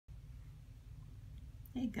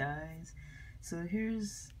Hey guys, so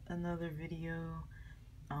here's another video.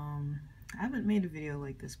 I haven't made a video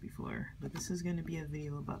like this before, but this is going to be a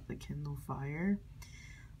video about the Kindle Fire.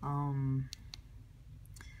 Um,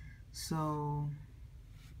 so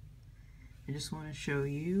I just want to show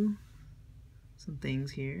you some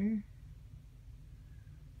things here.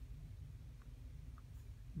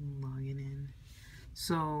 I'm logging in.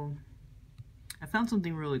 So I found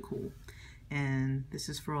something really cool, and this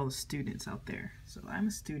is for all the students out there. So I'm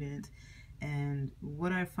a student, and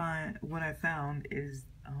what I found is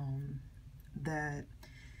that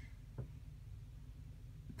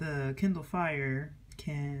the Kindle Fire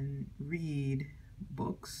can read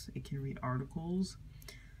books, it can read articles,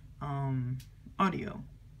 audio.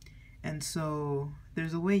 And so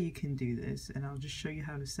there's a way you can do this, and I'll just show you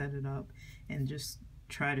how to set it up and just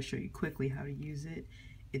try to show you quickly how to use it.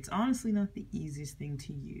 It's honestly not the easiest thing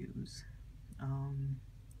to use.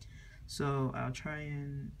 So I'll try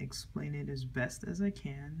and explain it as best as I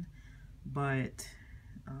can, but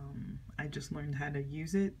I just learned how to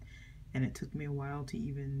use it, and it took me a while to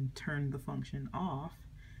even turn the function off,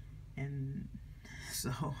 and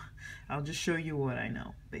so I'll just show you what I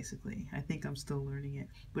know, basically. I think I'm still learning it,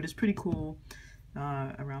 but it's pretty cool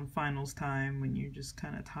around finals time when you're just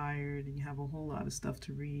kind of tired and you have a whole lot of stuff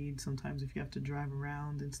to read. Sometimes if you have to drive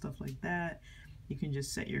around and stuff like that, you can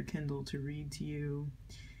just set your Kindle to read to you,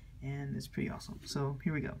 and it's pretty awesome. So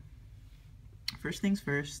here we go. First things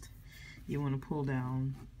first, you want to pull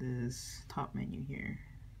down this top menu here,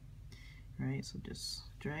 right? So just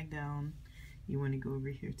drag down. You want to go over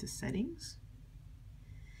here to settings,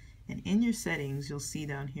 and in your settings you'll see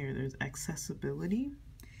down here there's accessibility.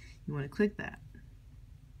 You want to click that,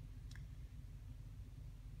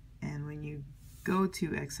 and when you go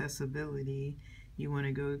to accessibility, you want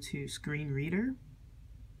to go to screen reader,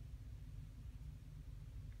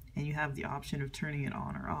 and you have the option of turning it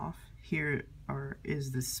on or off. Here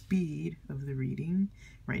is the speed of the reading.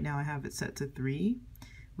 Right now I have it set to 3,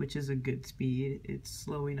 which is a good speed. It's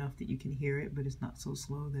slow enough that you can hear it, but it's not so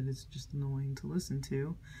slow that it's just annoying to listen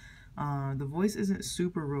to. The voice isn't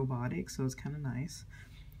super robotic, so it's kind of nice.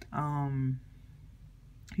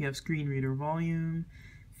 You have screen reader volume,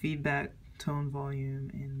 feedback, tone volume,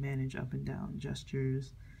 and manage up and down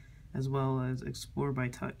gestures, as well as explore by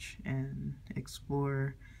touch and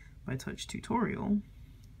explore by touch tutorial.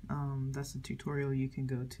 That's a tutorial you can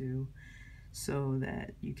go to so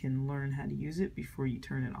that you can learn how to use it before you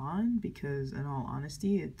turn it on, because in all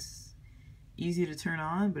honesty, it's easy to turn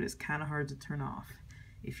on, but it's kind of hard to turn off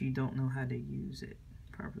if you don't know how to use it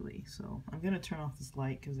properly. So I'm going to turn off this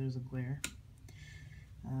light because there's a glare.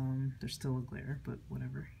 There's still a glare, but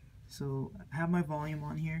whatever. So I have my volume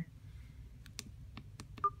on here.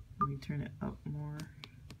 Let me turn it up more,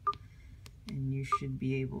 and you should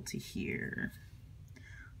be able to hear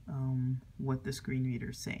what the screen reader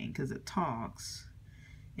is saying, because it talks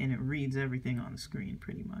and it reads everything on the screen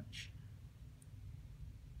pretty much.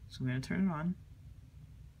 So I'm going to turn it on.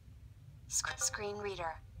 Screen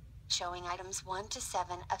reader, showing items 1 to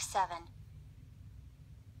 7 of 7.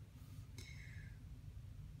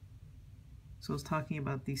 So it's talking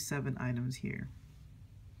about these 7 items here.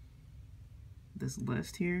 This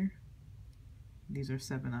list here, these are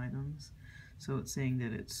 7 items. So it's saying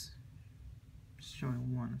that it's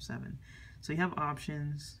showing 1 of 7. So you have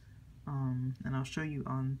options, and I'll show you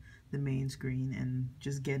on the main screen, and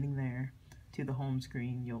just getting there to the home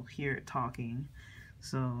screen, you'll hear it talking.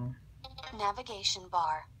 So Navigation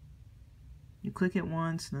bar. You click it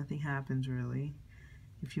once, nothing happens really.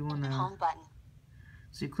 If you want to, Home button.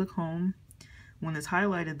 so you click home. When it's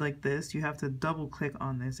highlighted like this, you have to double click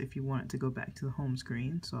on this if you want it to go back to the home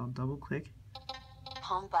screen. So I'll double click.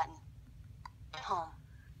 Home button. Home.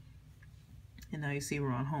 And now you see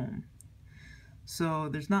we're on home. So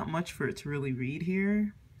there's not much for it to really read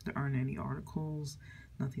here. There aren't any articles,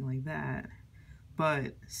 nothing like that.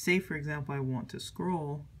 But say for example I want to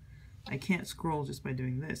scroll, I can't scroll just by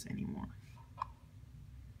doing this anymore.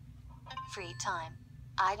 Free time.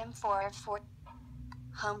 Item 4 of 4.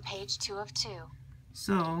 Home page 2 of 2.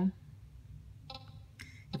 So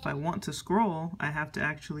if I want to scroll, I have to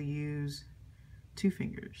actually use 2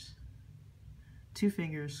 fingers. 2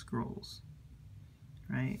 fingers scrolls,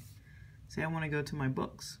 right? Say I want to go to my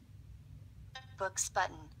books. Books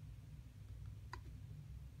button.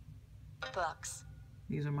 Books.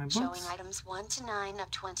 These are my books. Showing items 1 to 9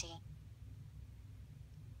 of 20.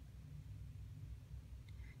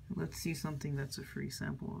 Let's see something that's a free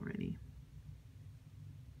sample already.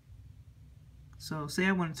 So say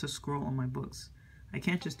I wanted to scroll on my books. I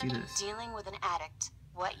can't just do this. Dealing with an addict.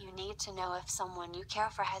 What you need to know if someone you care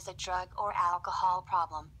for has a drug or alcohol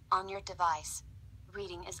problem on your device.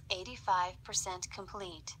 Reading is 85%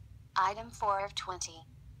 complete. Item 4 of 20.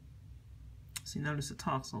 So you notice it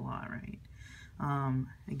talks a lot, right?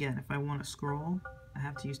 Again, if I want to scroll, I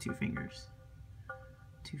have to use two fingers.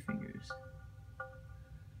 Two fingers.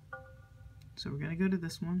 So we're going to go to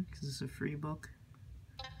this one because it's a free book.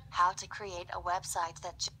 How to create a website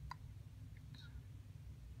that...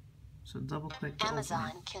 So double click to Amazon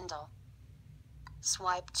open it. Kindle.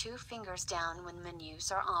 Swipe 2 fingers down when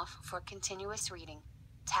menus are off for continuous reading.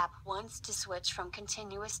 Tap once to switch from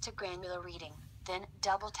continuous to granular reading. Then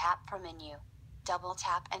double tap for menu. Double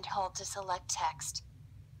tap and hold to select text.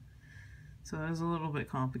 So that is a little bit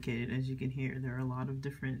complicated. As you can hear, there are a lot of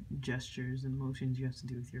different gestures and motions you have to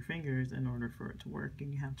do with your fingers in order for it to work,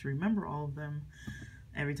 and you have to remember all of them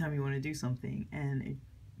every time you want to do something. And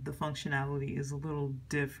the functionality is a little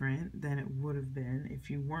different than it would have been if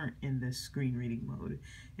you weren't in this screen reading mode.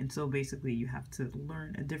 And so basically you have to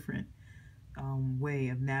learn a different way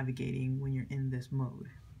of navigating when you're in this mode.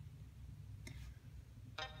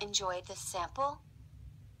 Enjoyed this sample?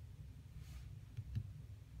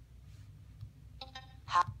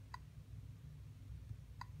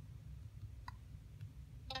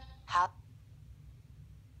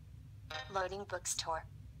 Loading bookstore.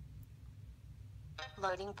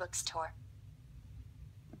 Loading bookstore.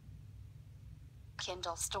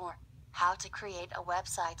 Kindle store. How to create a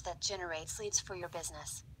website that generates leads for your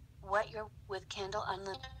business. What you're with Kindle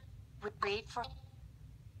Unlimited. Read for...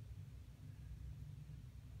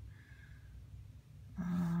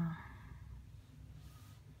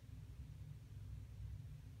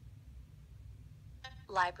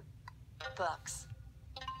 Library. Books.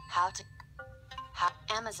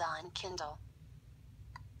 Amazon Kindle.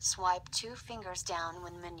 Swipe 2 fingers down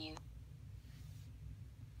when menu.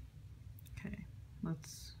 Okay,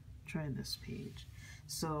 let's try this page.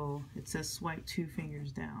 So it says swipe 2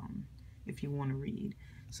 fingers down if you want to read.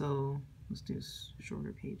 So let's do a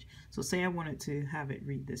shorter page. So say I wanted to have it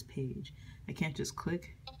read this page. I can't just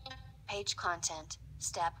click. Page content.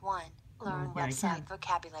 Step 1. Learn website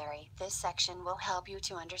vocabulary. This section will help you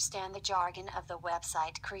to understand the jargon of the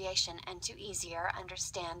website creation and to easier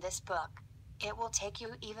understand this book. It will take you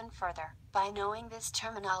even further. By knowing this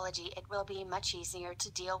terminology, it will be much easier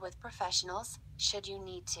to deal with professionals, should you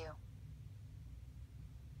need to.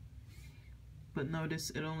 But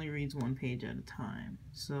notice it only reads one page at a time.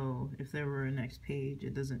 So if there were a next page,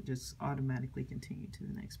 it doesn't just automatically continue to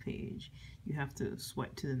the next page. You have to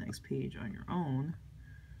swipe to the next page on your own,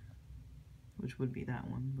 which would be that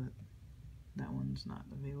one, but that one's not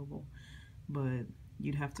available. But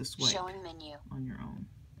you'd have to swipe Showing menu on your own.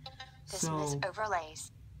 Dismiss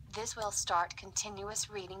overlays. This will start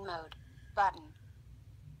continuous reading mode. Button.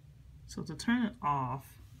 So to turn it off,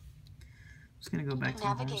 I'm just going to go back to the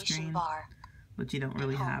home screen, bar. But you don't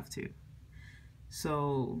really have to.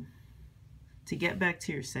 So to get back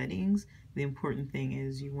to your settings, the important thing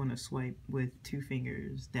is you want to swipe with 2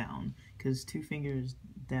 fingers down, because 2 fingers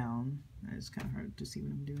down, it's kind of hard to see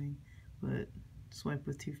what I'm doing, but swipe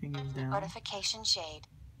with 2 fingers down. Notification shade.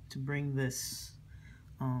 To bring this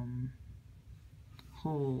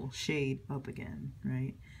whole shade up again,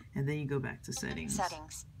 right? And then you go back to settings.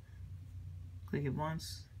 Settings. Click it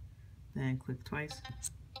once, then click twice.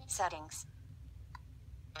 Settings.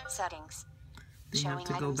 Settings. Then you have Showing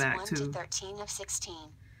to go items back 1 to 13 of 16.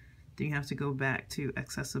 Then you have to go back to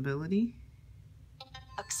accessibility.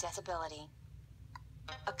 Accessibility.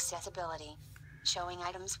 Accessibility. Showing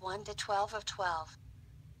items 1 to 12 of 12.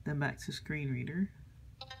 Then back to screen reader.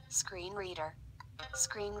 Screen reader.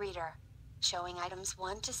 Screen reader. Showing items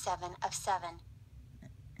 1 to 7 of 7.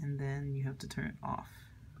 And then you have to turn it off.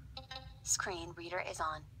 Screen reader is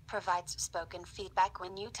on. Provides spoken feedback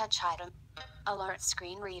when you touch item. Alert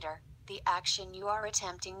screen reader. The action you are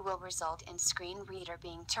attempting will result in screen reader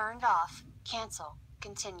being turned off. Cancel.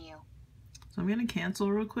 Continue. So I'm going to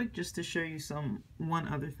cancel real quick just to show you one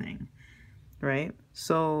other thing. Right?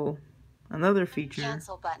 So another feature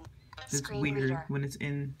Cancel button. that's weird when it's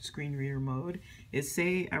in screen reader mode is,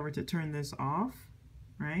 say I were to turn this off,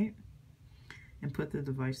 right? And put the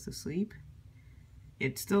device to sleep.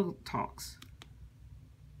 It still talks.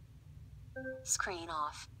 Screen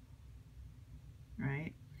off.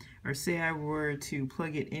 Right? Or say I were to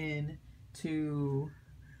plug it in to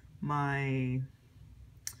my,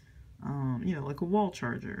 you know, like a wall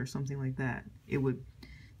charger or something like that. It would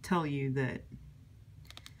tell you that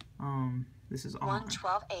this is on.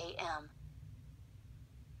 1:12 a.m.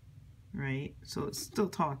 Right? So it's still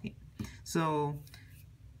talking. So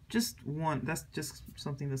that's just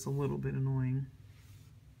something that's a little bit annoying.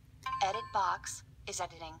 Edit box is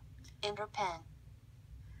editing. Enter pen.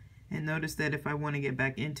 And notice that if I want to get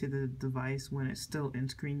back into the device when it's still in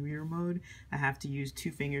screen reader mode, I have to use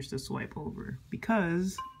 2 fingers to swipe over,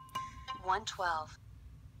 because 112.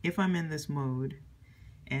 If I'm in this mode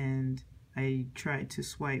and I try to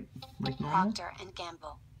swipe like normal, Procter &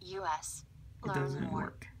 Gamble, US. it doesn't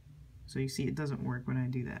work. So you see, it doesn't work when I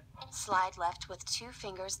do that. Slide left with 2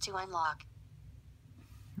 fingers to unlock.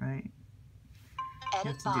 Right?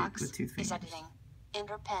 Edit box is editing.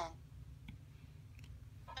 Enter pen.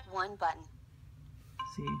 1 button.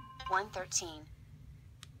 See? 113.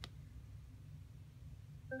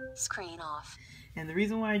 Screen off. And the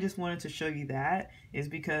reason why I just wanted to show you that is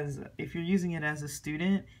because if you're using it as a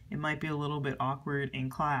student, it might be a little bit awkward in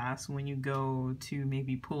class when you go to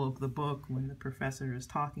maybe pull up the book when the professor is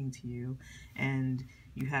talking to you and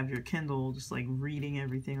you have your Kindle just like reading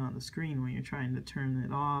everything on the screen when you're trying to turn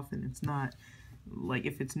it off, and it's not, like,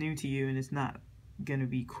 if it's new to you and it's not going to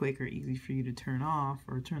be quick or easy for you to turn off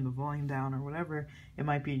or turn the volume down or whatever, it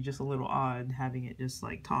might be just a little odd having it just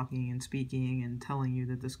like talking and speaking and telling you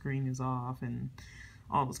that the screen is off and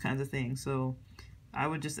all those kinds of things. So I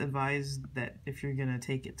would just advise that if you're going to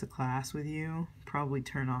take it to class with you, probably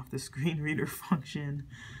turn off the screen reader function.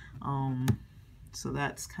 So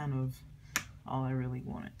that's kind of all I really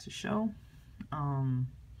wanted to show.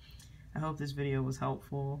 I hope this video was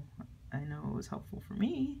helpful. I know it was helpful for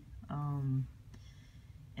me.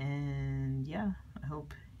 And yeah, I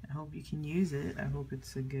hope you can use it. I hope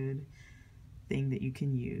it's a good thing that you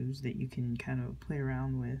can use, that you can kind of play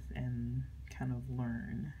around with and kind of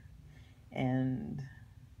learn and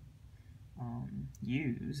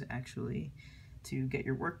use actually to get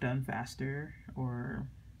your work done faster, or,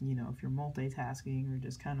 you know, if you're multitasking or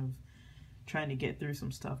just kind of trying to get through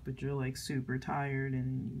some stuff but you're like super tired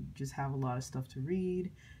and you just have a lot of stuff to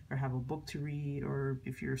read or have a book to read, or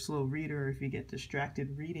if you're a slow reader, or if you get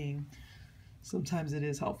distracted reading, sometimes it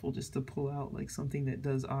is helpful just to pull out like something that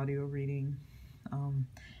does audio reading.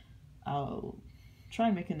 I'll try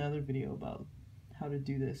and make another video about how to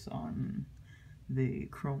do this on the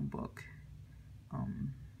Chromebook.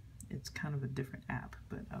 It's kind of a different app,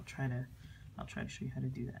 but I'll try to show you how to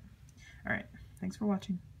do that. All right, thanks for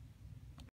watching.